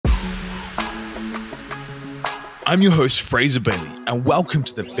I'm your host, Fraser Bailey, and welcome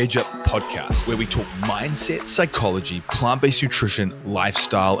to the Veg Up podcast, where we talk mindset, psychology, plant-based nutrition,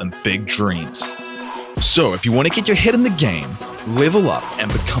 lifestyle, and big dreams. So if you want to get your head in the game, level up,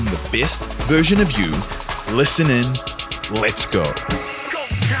 and become the best version of you, listen in, let's go.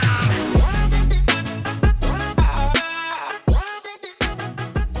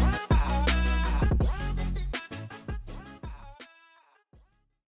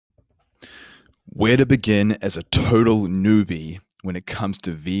 Where to begin as a total newbie when it comes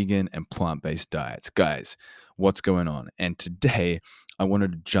to vegan and plant-based diets. Guys, what's going on? And today I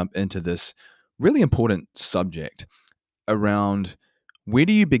wanted to jump into this really important subject around where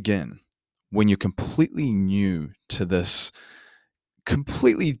do you begin when you're completely new to this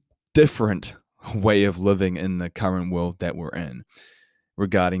completely different way of living in the current world that we're in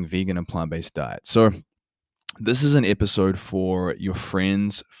regarding vegan and plant-based diets. So this is an episode for your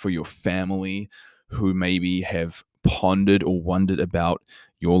friends, for your family who maybe have pondered or wondered about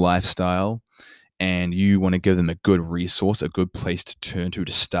your lifestyle, and you want to give them a good resource, a good place to turn to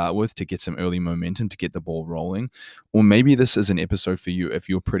start with, to get some early momentum, to get the ball rolling. Or maybe this is an episode for you if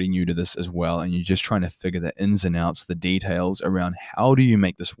you're pretty new to this as well, and you're just trying to figure the ins and outs, the details around how do you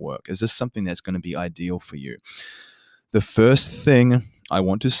make this work? Is this something that's going to be ideal for you? The first thing I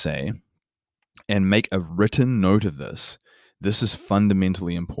want to say, and make a written note of this is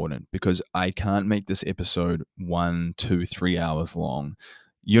fundamentally important, because I can't make this episode 1, 2, 3 hours long.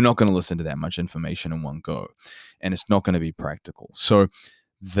 You're not going to listen to that much information in one go, and it's not going to be practical. So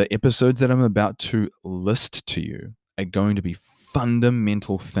the episodes that I'm about to list to you are going to be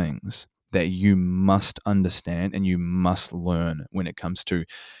fundamental things that you must understand and you must learn when it comes to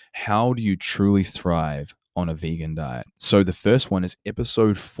how do you truly thrive on a vegan diet. So the first one is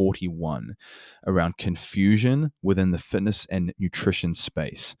episode 41, around confusion within the fitness and nutrition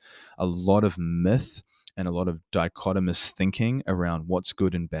space. A lot of myth and a lot of dichotomous thinking around what's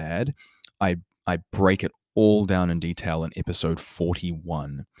good and bad. I break it all down in detail in episode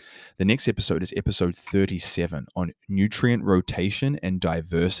 41. The next episode is episode 37 on nutrient rotation and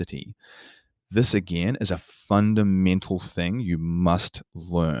diversity. This, again, is a fundamental thing you must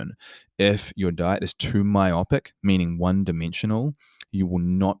learn. If your diet is too myopic, meaning one-dimensional, you will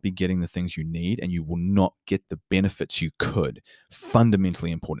not be getting the things you need, and you will not get the benefits you could.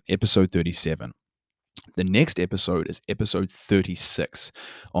 Fundamentally important. Episode 37. The next episode is episode 36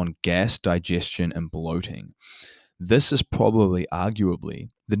 on gas, digestion, and bloating. This is probably, arguably,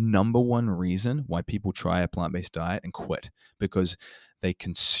 the number one reason why people try a plant-based diet and quit, because they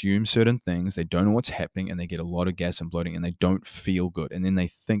consume certain things, they don't know what's happening, and they get a lot of gas and bloating, and they don't feel good, and then they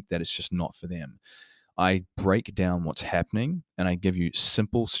think that it's just not for them. I break down what's happening, and I give you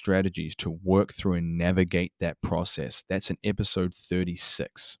simple strategies to work through and navigate that process. That's in episode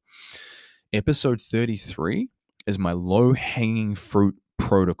 36. Episode 33 is my low-hanging fruit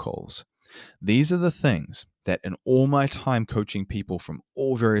protocols. These are the things that in all my time coaching people from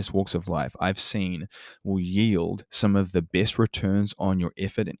all various walks of life, I've seen will yield some of the best returns on your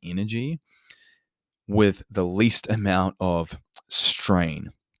effort and energy with the least amount of strain.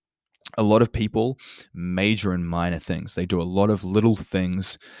 A lot of people major in minor things. They do a lot of little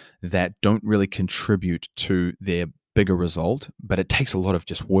things that don't really contribute to their bigger result, but it takes a lot of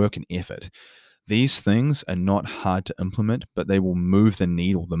just work and effort. These things are not hard to implement, but they will move the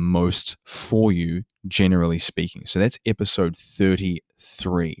needle the most for you, generally speaking. So that's episode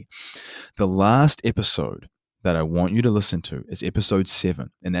 33. The last episode that I want you to listen to is episode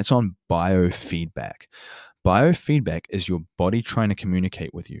 7, and that's on biofeedback. Biofeedback is your body trying to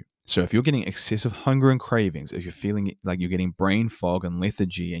communicate with you. So if you're getting excessive hunger and cravings, if you're feeling like you're getting brain fog and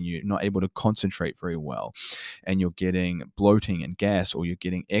lethargy and you're not able to concentrate very well, and you're getting bloating and gas, or you're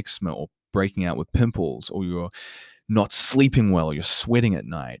getting eczema or breaking out with pimples, or you're not sleeping well, or you're sweating at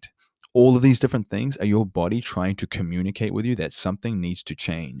night, all of these different things are your body trying to communicate with you that something needs to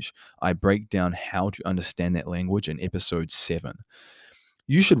change. I break down how to understand that language in episode 7.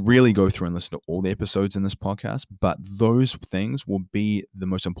 You should really go through and listen to all the episodes in this podcast, but those things will be the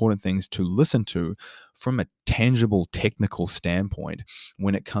most important things to listen to from a tangible technical standpoint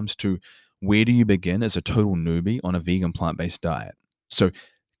when it comes to where do you begin as a total newbie on a vegan plant-based diet. So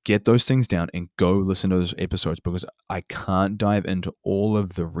get those things down and go listen to those episodes, because I can't dive into all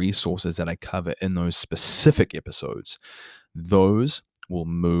of the resources that I cover in those specific episodes. Those will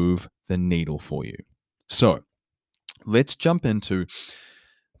move the needle for you. So let's jump into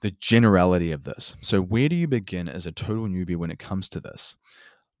the generality of this. So where do you begin as a total newbie when it comes to this?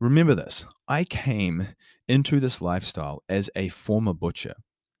 Remember this, I came into this lifestyle as a former butcher.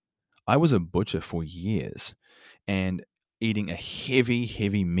 I was a butcher for years, and eating a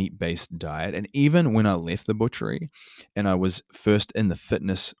heavy meat-based diet. And even when I left the butchery and I was first in the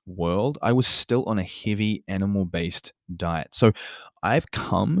fitness world, I was still on a heavy animal-based diet. So I've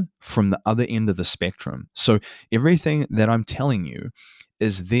come from the other end of the spectrum. So everything that I'm telling you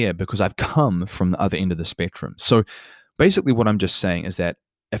is there because I've come from the other end of the spectrum. So basically, what I'm just saying is that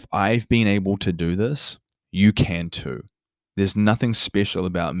if I've been able to do this, you can too. There's nothing special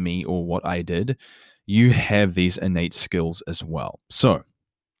about me or what I did. You have these innate skills as well. So,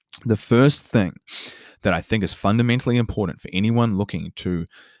 the first thing that I think is fundamentally important for anyone looking to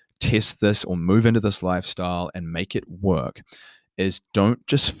test this or move into this lifestyle and make it work is don't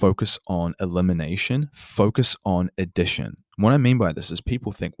just focus on elimination, focus on addition. What I mean by this is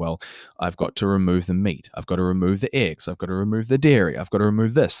people think, well, I've got to remove the meat, I've got to remove the eggs, I've got to remove the dairy, I've got to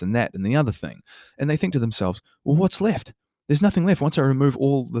remove this and that and the other thing. And they think to themselves, well, what's left? There's nothing left. Once I remove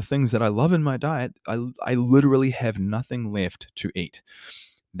all the things that I love in my diet, I literally have nothing left to eat.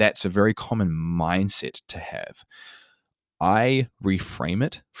 That's a very common mindset to have. I reframe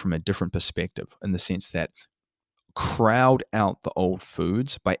it from a different perspective in the sense that crowd out the old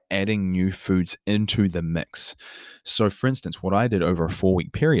foods by adding new foods into the mix. So, for instance, what I did over a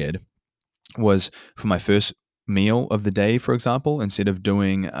 4-week period was for my first meal of the day, for example, instead of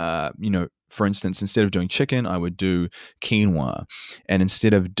doing, for instance, instead of doing chicken, I would do quinoa. And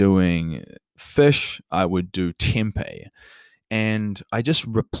instead of doing fish, I would do tempeh. And I just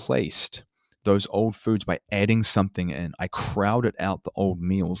replaced those old foods by adding something in. I crowded out the old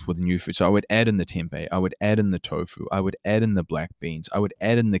meals with new food. So I would add in the tempeh, I would add in the tofu, I would add in the black beans, I would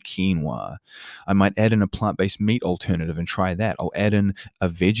add in the quinoa. I might add in a plant-based meat alternative and try that. I'll add in a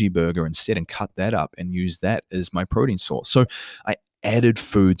veggie burger instead and cut that up and use that as my protein source. So I added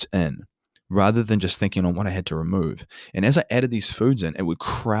foods in rather than just thinking on what I had to remove. And as I added these foods in, it would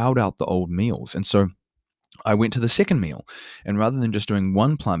crowd out the old meals. And so I went to the second meal, and rather than just doing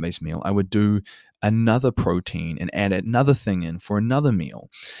one plant-based meal, I would do another protein and add another thing in for another meal.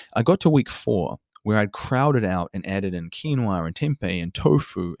 I got to week 4 where I'd crowded out and added in quinoa and tempeh and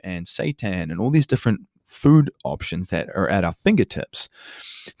tofu and seitan and all these different food options that are at our fingertips.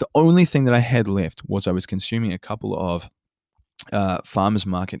 The only thing that I had left was I was consuming a couple of farmers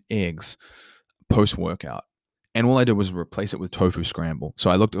market eggs post-workout. And all I did was replace it with tofu scramble. So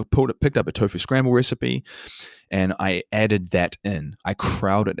I picked up a tofu scramble recipe and I added that in. I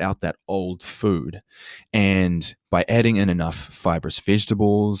crowded out that old food. And by adding in enough fibrous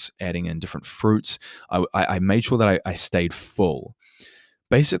vegetables, adding in different fruits, I made sure that I stayed full.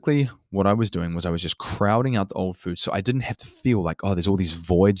 Basically, what I was doing was I was just crowding out the old food so I didn't have to feel like, oh, there's all these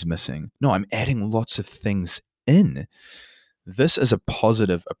voids missing. No, I'm adding lots of things in. This is a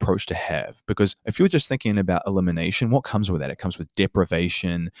positive approach to have because if you're just thinking about elimination, what comes with that? It comes with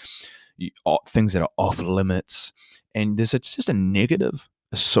deprivation, things that are off limits, and it's just a negative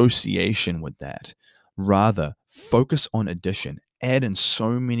association with that. Rather, focus on addition. Add in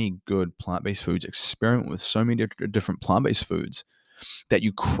so many good plant-based foods, experiment with so many different plant-based foods that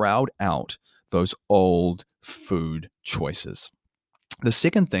you crowd out those old food choices. The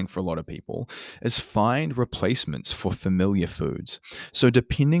second thing for a lot of people is find replacements for familiar foods. So,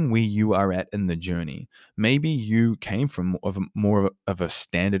 depending where you are at in the journey, maybe you came from more of a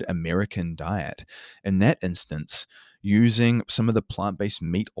standard American diet. In that instance, using some of the plant-based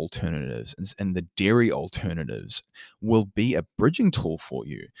meat alternatives and the dairy alternatives will be a bridging tool for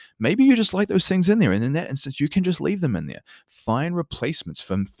you. Maybe you just like those things in there, and in that instance, you can just leave them in there. Find replacements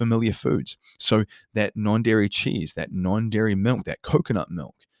for familiar foods. So that non-dairy cheese, that non-dairy milk, that coconut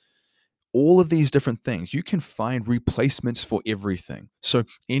milk, all of these different things, you can find replacements for everything. So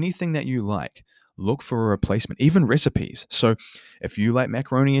anything that you like, look for a replacement, even recipes. So if you like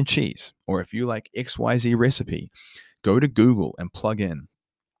macaroni and cheese, or if you like XYZ recipe, go to Google and plug in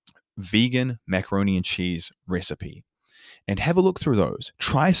vegan macaroni and cheese recipe and have a look through those.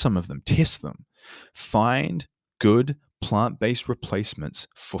 Try some of them, test them. Find good plant-based replacements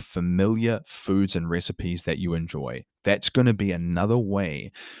for familiar foods and recipes that you enjoy. That's going to be another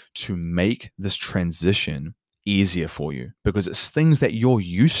way to make this transition easier for you because it's things that you're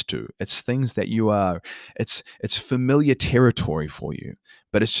used to. It's things that it's familiar territory for you,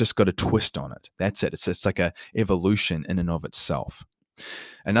 but it's just got a twist on it. That's it. It's like a evolution in and of itself.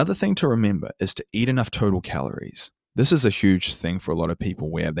 Another thing to remember is to eat enough total calories. This is a huge thing for a lot of people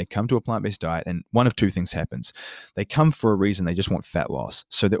where they come to a plant-based diet and one of two things happens. They come for a reason, they just want fat loss.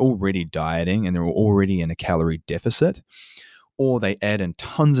 So they're already dieting and they're already in a calorie deficit. Or they add in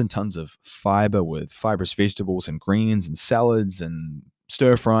tons and tons of fiber with fibrous vegetables and greens and salads and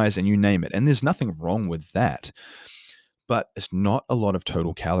stir fries and you name it. And there's nothing wrong with that. but it's not a lot of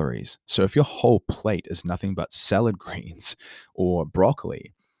total calories. So if your whole plate is nothing but salad greens or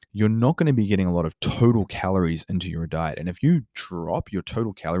broccoli, you're not going to be getting a lot of total calories into your diet. And if you drop your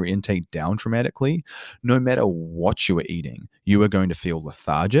total calorie intake down dramatically, no matter what you are eating, you are going to feel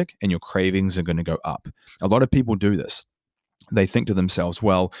lethargic and your cravings are going to go up. A lot of people do this. They think to themselves,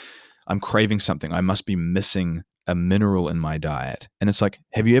 well, I'm craving something. I must be missing a mineral in my diet. And it's like,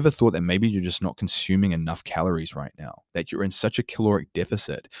 have you ever thought that maybe you're just not consuming enough calories right now, that you're in such a caloric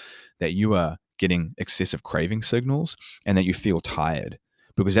deficit that you are getting excessive craving signals and that you feel tired?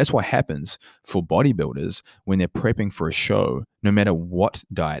 Because that's what happens for bodybuilders when they're prepping for a show, no matter what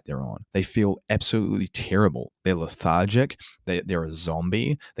diet they're on. They feel absolutely terrible. They're lethargic. They're a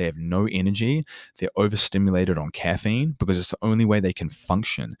zombie. They have no energy. They're overstimulated on caffeine because it's the only way they can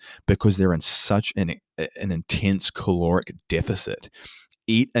function, because they're in such an intense caloric deficit.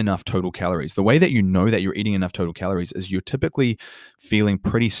 Eat enough total calories. The way that you know that you're eating enough total calories is you're typically feeling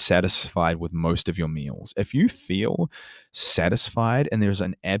pretty satisfied with most of your meals. If you feel satisfied and there's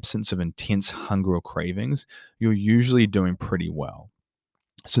an absence of intense hunger or cravings, you're usually doing pretty well.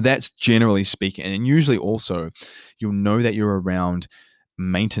 So that's generally speaking. And usually also, you'll know that you're around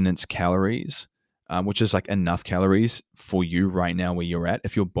maintenance calories, which is like enough calories for you right now where you're at,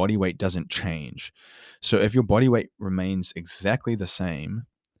 if your body weight doesn't change. So if your body weight remains exactly the same,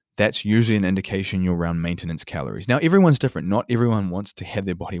 that's usually an indication you're around maintenance calories. Now, everyone's different. Not everyone wants to have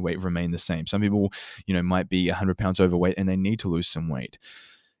their body weight remain the same. Some people, might be 100 pounds overweight and they need to lose some weight.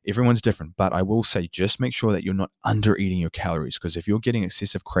 Everyone's different, but I will say just make sure that you're not under eating your calories, because if you're getting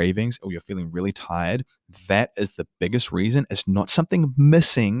excessive cravings or you're feeling really tired, that is the biggest reason. It's not something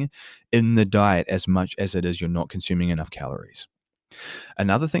missing in the diet as much as it is you're not consuming enough calories.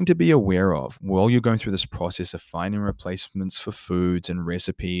 Another thing to be aware of while you're going through this process of finding replacements for foods and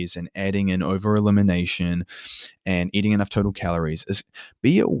recipes and adding in over elimination and eating enough total calories is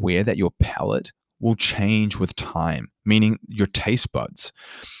be aware that your palate will change with time, meaning your taste buds.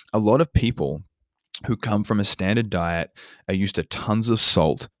 A lot of people who come from a standard diet are used to tons of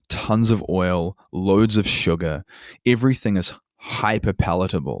salt, tons of oil, loads of sugar. Everything is hyper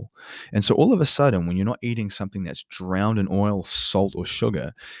palatable. And so all of a sudden, when you're not eating something that's drowned in oil, salt, or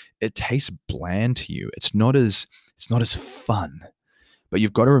sugar, it tastes bland to you. It's not as fun. But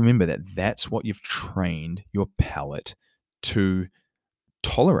you've got to remember that that's what you've trained your palate to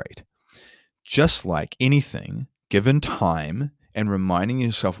tolerate. Just like anything, given time and reminding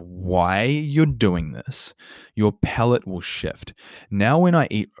yourself why you're doing this, your palate will shift. Now, when I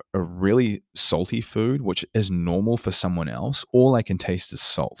eat a really salty food, which is normal for someone else, all I can taste is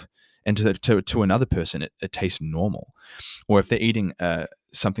salt. And to another person, it tastes normal. Or if they're eating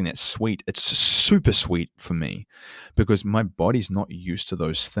something that's sweet, it's super sweet for me because my body's not used to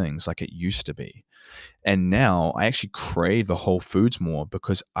those things like it used to be. And now I actually crave the whole foods more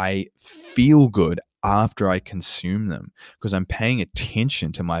because I feel good after I consume them, because I'm paying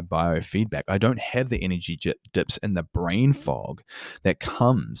attention to my biofeedback. I don't have the energy dips and the brain fog that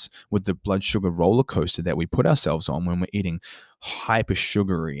comes with the blood sugar roller coaster that we put ourselves on when we're eating hyper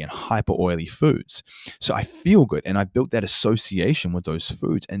sugary and hyper oily foods. So I feel good, and I built that association with those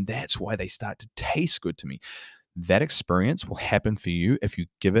foods, and that's why they start to taste good to me. That experience will happen for you if you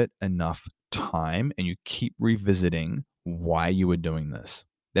give it enough time and you keep revisiting why you were doing this.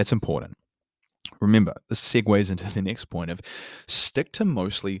 That's important. Remember, this segues into the next point of stick to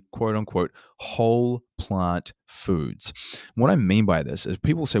mostly quote unquote whole plant foods. What I mean by this is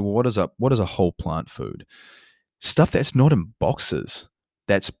people say, well, what is a whole plant food? Stuff that's not in boxes,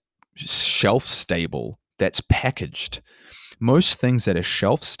 that's shelf stable, that's packaged. Most things that are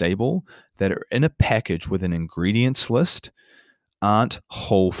shelf stable, that are in a package with an ingredients list, aren't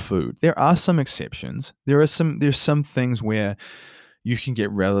whole food. There are some exceptions. There's some things where you can get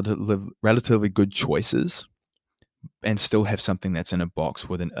relatively good choices and still have something that's in a box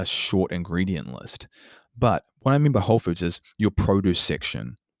with a short ingredient list. But what I mean by whole foods is your produce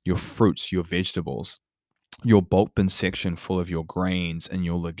section, your fruits, your vegetables, your bulk bin section full of your grains and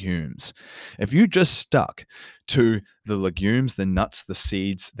your legumes. If you just stuck to the legumes, the nuts, the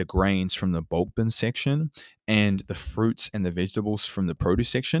seeds, the grains from the bulk bin section and the fruits and the vegetables from the produce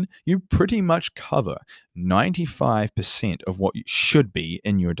section, you pretty much cover 95% of what should be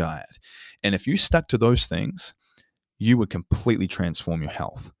in your diet. And if you stuck to those things, you would completely transform your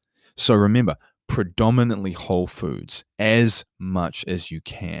health. So remember, predominantly whole foods as much as you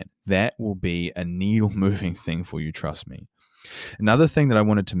can. That will be a needle moving thing for you, trust me. Another thing that I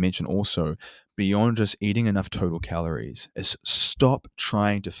wanted to mention also, beyond just eating enough total calories is stop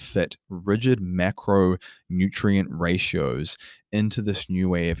trying to fit rigid macronutrient ratios into this new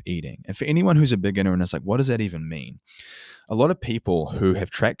way of eating. And for anyone who's a beginner and is like, what does that even mean? A lot of people who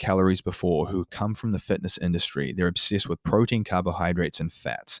have tracked calories before, who come from the fitness industry, they're obsessed with protein, carbohydrates, and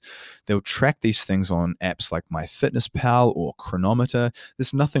fats. They'll track these things on apps like MyFitnessPal or Chronometer.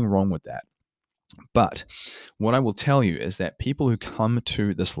 There's nothing wrong with that. But what I will tell you is that people who come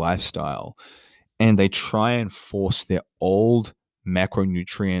to this lifestyle and they try and force their old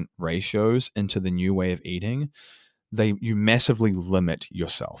macronutrient ratios into the new way of eating, you massively limit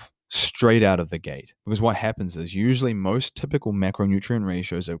yourself straight out of the gate. Because what happens is usually most typical macronutrient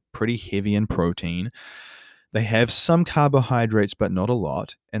ratios are pretty heavy in protein. They have some carbohydrates, but not a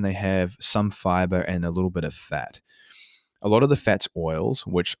lot, and they have some fiber and a little bit of fat. A lot of the fat's oils,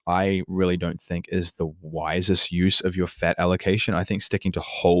 which I really don't think is the wisest use of your fat allocation. I think sticking to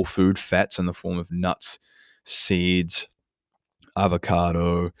whole food fats in the form of nuts, seeds,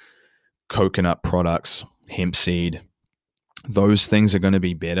 avocado, coconut products, hemp seed, those things are going to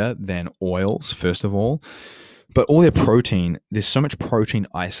be better than oils, first of all. But all their protein, there's so much protein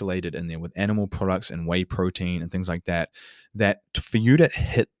isolated in there with animal products and whey protein and things like that, that for you to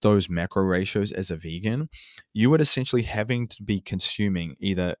hit those macro ratios as a vegan, you would essentially having to be consuming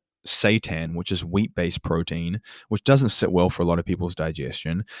either seitan, which is wheat-based protein, which doesn't sit well for a lot of people's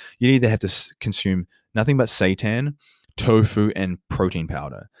digestion. You'd either have to consume nothing but seitan, tofu, and protein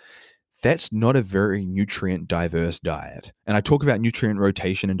powder. That's not a very nutrient diverse diet. And I talk about nutrient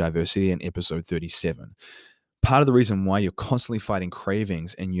rotation and diversity in episode 37. Part of the reason why you're constantly fighting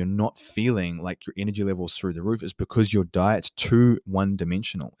cravings and you're not feeling like your energy levels through the roof is because your diet's too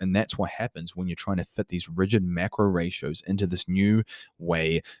one-dimensional. And that's what happens when you're trying to fit these rigid macro ratios into this new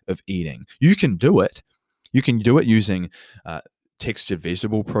way of eating. You can do it. You can do it using textured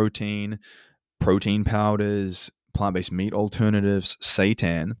vegetable protein, protein powders, plant-based meat alternatives,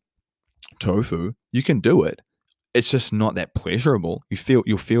 seitan, tofu. You can do it. It's just not that pleasurable.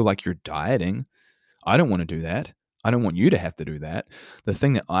 You'll feel like you're dieting. I don't want to do that. I don't want you to have to do that. The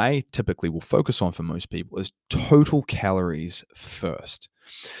thing that I typically will focus on for most people is total calories first.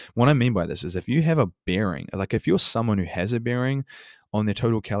 What I mean by this is if you have a bearing, like if you're someone who has a bearing on their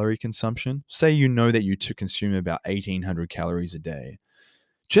total calorie consumption, say you know that you consume about 1,800 calories a day,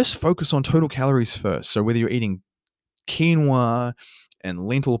 just focus on total calories first. So whether you're eating quinoa and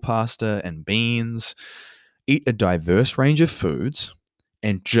lentil pasta and beans, eat a diverse range of foods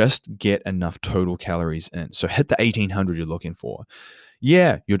and just get enough total calories in. So hit the 1,800 you're looking for.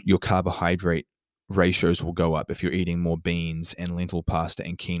 Yeah, your carbohydrate ratios will go up if you're eating more beans and lentil pasta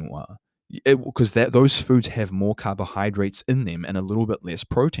and quinoa, because those foods have more carbohydrates in them and a little bit less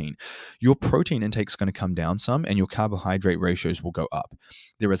protein. Your protein intake is going to come down some and your carbohydrate ratios will go up.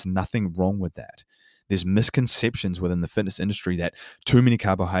 There is nothing wrong with that. There's misconceptions within the fitness industry that too many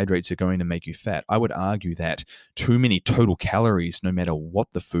carbohydrates are going to make you fat. I would argue that too many total calories, no matter what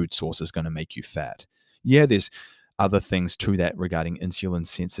the food source, is going to make you fat. Yeah, there's other things to that regarding insulin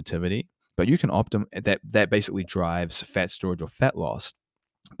sensitivity, but you can that basically drives fat storage or fat loss.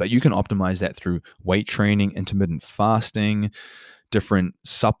 But you can optimize that through weight training, intermittent fasting, different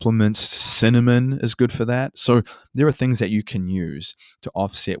supplements. Cinnamon is good for that. So there are things that you can use to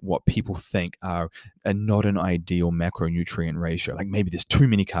offset what people think are not an ideal macronutrient ratio. Like maybe there's too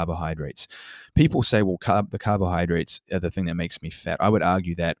many carbohydrates. People say, well, the carbohydrates are the thing that makes me fat. I would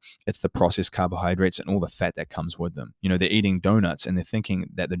argue that it's the processed carbohydrates and all the fat that comes with them. You know, they're eating donuts and they're thinking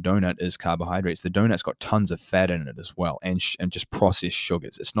that the donut is carbohydrates. The donut's got tons of fat in it as well, and just processed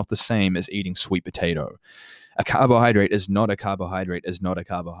sugars. It's not the same as eating sweet potato. A carbohydrate is not a carbohydrate is not a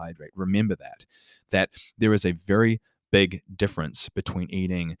carbohydrate. Remember that there is a very big difference between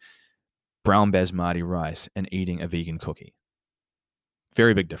eating brown basmati rice and eating a vegan cookie.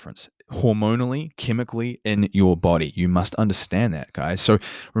 Very big difference. Hormonally, chemically in your body. You must understand that, guys. So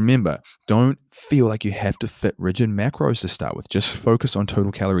remember, don't feel like you have to fit rigid macros to start with. Just focus on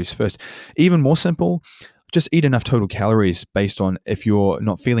total calories first. Even more simple, just eat enough total calories based on if you're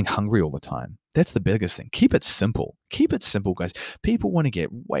not feeling hungry all the time. That's the biggest thing. Keep it simple. Keep it simple, guys. People want to get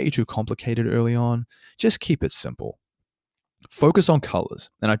way too complicated early on. Just keep it simple. Focus on colors.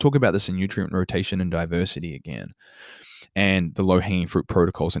 And I talk about this in nutrient rotation and diversity again, and the low-hanging fruit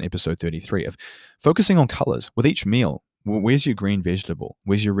protocols in episode 33 of focusing on colors with each meal. Where's your green vegetable?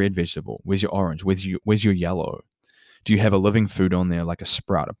 Where's your red vegetable? Where's your orange? Where's your yellow? Do you have a living food on there like a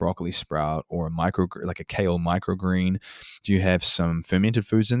sprout, a broccoli sprout, or like a kale microgreen? Do you have some fermented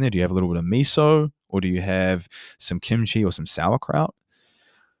foods in there? Do you have a little bit of miso, or do you have some kimchi or some sauerkraut?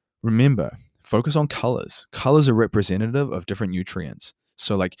 Remember, focus on colors. Colors are representative of different nutrients.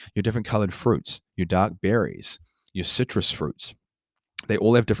 So, like your different colored fruits, your dark berries, your citrus fruits, they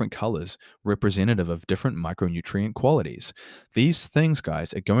all have different colors representative of different micronutrient qualities. These things,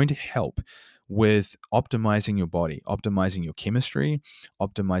 guys, are going to help with optimizing your body, optimizing your chemistry,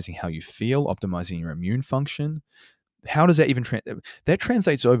 optimizing how you feel, optimizing your immune function. How does that even that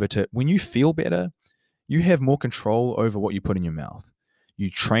translates over to when you feel better, you have more control over what you put in your mouth. You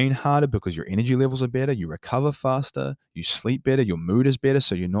train harder because your energy levels are better, you recover faster, you sleep better, your mood is better,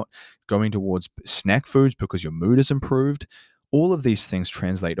 so you're not going towards snack foods because your mood is improved. All of these things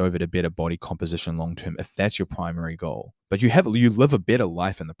translate over to better body composition long term if that's your primary goal. But you live a better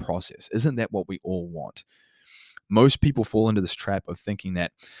life in the process. Isn't that what we all want? Most people fall into this trap of thinking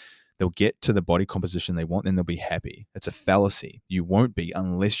that they'll get to the body composition they want, then they'll be happy. It's a fallacy. You won't be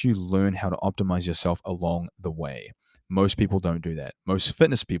unless you learn how to optimize yourself along the way. Most people don't do that. Most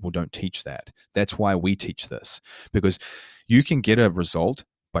fitness people don't teach that. That's why we teach this, because you can get a result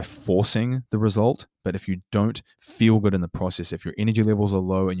by forcing the result. But if you don't feel good in the process, if your energy levels are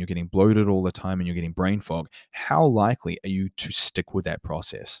low and you're getting bloated all the time and you're getting brain fog, how likely are you to stick with that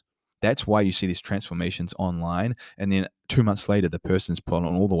process? That's why you see these transformations online. And then 2 months later, the person's put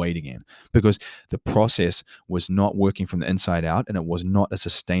on all the weight again because the process was not working from the inside out and it was not a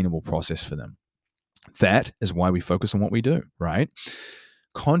sustainable process for them. That is why we focus on what we do, right?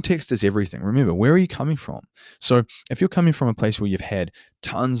 Context is everything. Remember, where are you coming from? So if you're coming from a place where you've had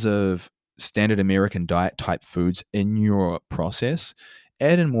tons of standard American diet type foods in your process,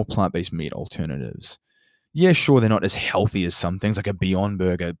 add in more plant-based meat alternatives. Yeah, sure, they're not as healthy as some things like a Beyond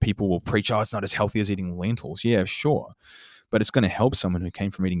Burger. People will preach, oh, it's not as healthy as eating lentils. Yeah, sure. But it's going to help someone who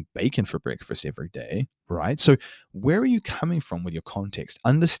came from eating bacon for breakfast every day, right? So, where are you coming from with your context?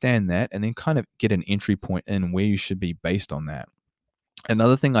 Understand that and then kind of get an entry point in where you should be based on that.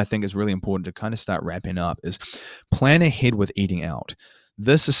 Another thing I think is really important to kind of start wrapping up is plan ahead with eating out.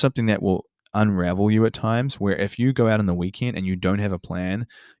 This is something that will unravel you at times where if you go out on the weekend and you don't have a plan,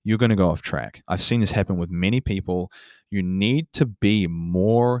 you're going to go off track. I've seen this happen with many people. You need to be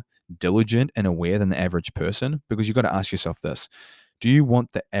more diligent and aware than the average person because you've got to ask yourself this. Do you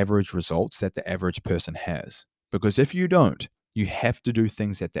want the average results that the average person has? Because if you don't, you have to do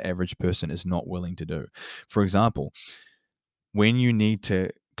things that the average person is not willing to do. For example, when you need to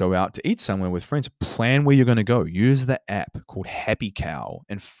go out to eat somewhere with friends, plan where you're going to go. Use the app called Happy Cow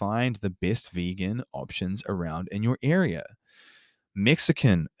and find the best vegan options around in your area.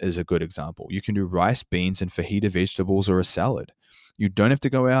 Mexican is a good example. You can do rice, beans, and fajita vegetables or a salad. You don't have to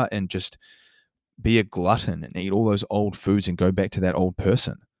go out and just be a glutton and eat all those old foods and go back to that old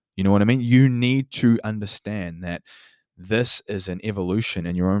person. You know what I mean? You need to understand that this is an evolution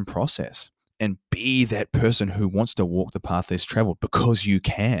in your own process and be that person who wants to walk the path less traveled because you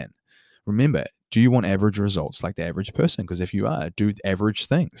can. Remember, do you want average results like the average person? Because if you are, do average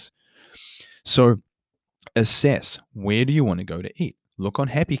things. So assess where do you want to go to eat? Look on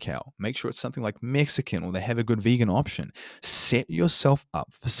Happy Cow. Make sure it's something like Mexican or they have a good vegan option. Set yourself up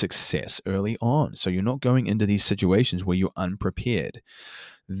for success early on so you're not going into these situations where you're unprepared.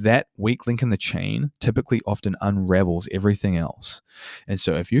 That weak link in the chain typically often unravels everything else. And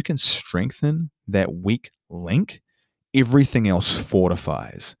so if you can strengthen that weak link, everything else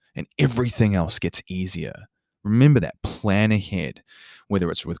fortifies and everything else gets easier. Remember that. Plan ahead, whether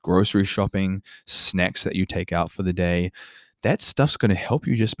it's with grocery shopping, snacks that you take out for the day. That stuff's going to help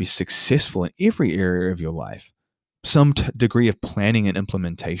you just be successful in every area of your life. Some degree of planning and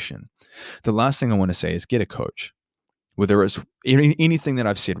implementation. The last thing I want to say is get a coach. Whether it's anything that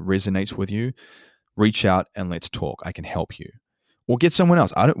I've said resonates with you, reach out and let's talk. I can help you. Or get someone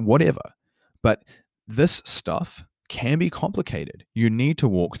else. Whatever. But this stuff can be complicated. You need to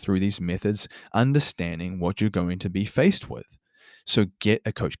walk through these methods, understanding what you're going to be faced with. So get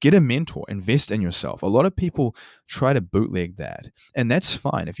a coach, get a mentor, invest in yourself. A lot of people try to bootleg that, and that's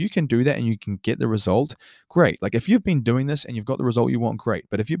fine. If you can do that and you can get the result, great. Like if you've been doing this and you've got the result you want, great.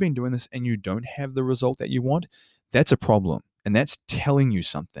 But if you've been doing this and you don't have the result that you want, that's a problem. And that's telling you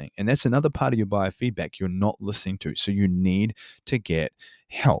something. And that's another part of your biofeedback you're not listening to. So you need to get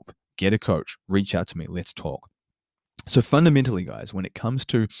help, get a coach, reach out to me, let's talk. So fundamentally, guys, when it comes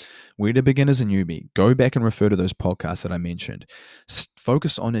to where to begin as a newbie, go back and refer to those podcasts that I mentioned.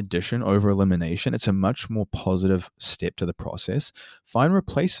 Focus on addition over elimination. It's a much more positive step to the process. Find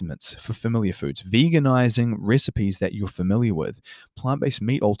replacements for familiar foods, veganizing recipes that you're familiar with, plant-based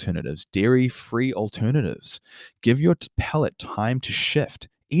meat alternatives, dairy-free alternatives. Give your palate time to shift.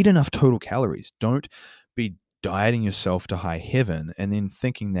 Eat enough total calories. Don't be dieting yourself to high heaven and then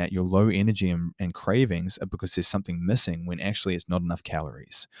thinking that your low energy and cravings are because there's something missing when actually it's not enough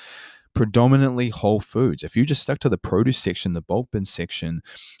calories. predominantly whole foods. If you just stuck to the produce section, the bulk bin section,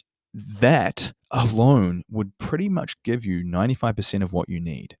 that alone would pretty much give you 95% of what you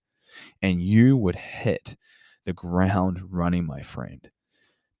need. And you would hit the ground running, my friend.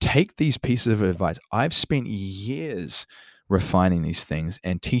 Take these pieces of advice. I've spent years refining these things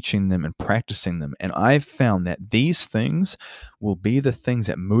and teaching them and practicing them. And I've found that these things will be the things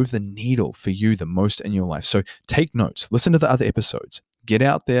that move the needle for you the most in your life. So take notes, listen to the other episodes, get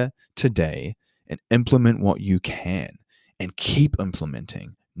out there today and implement what you can and keep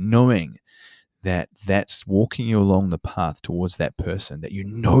implementing, knowing that that's walking you along the path towards that person that you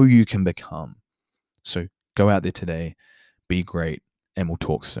know you can become. So go out there today, be great, and we'll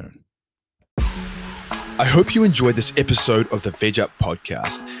talk soon. I hope you enjoyed this episode of the Veg Up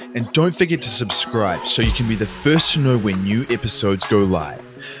Podcast, and don't forget to subscribe so you can be the first to know when new episodes go live.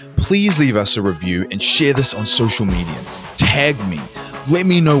 Please leave us a review and share this on social media. Tag me. Let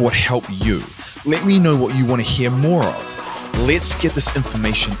me know what helped you. Let me know what you want to hear more of. Let's get this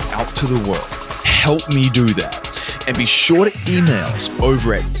information out to the world. Help me do that. And be sure to email us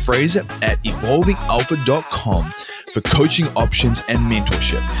over at fraser@evolvingalpha.com for coaching options and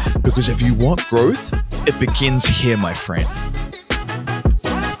mentorship. Because if you want growth, it begins here, my friend.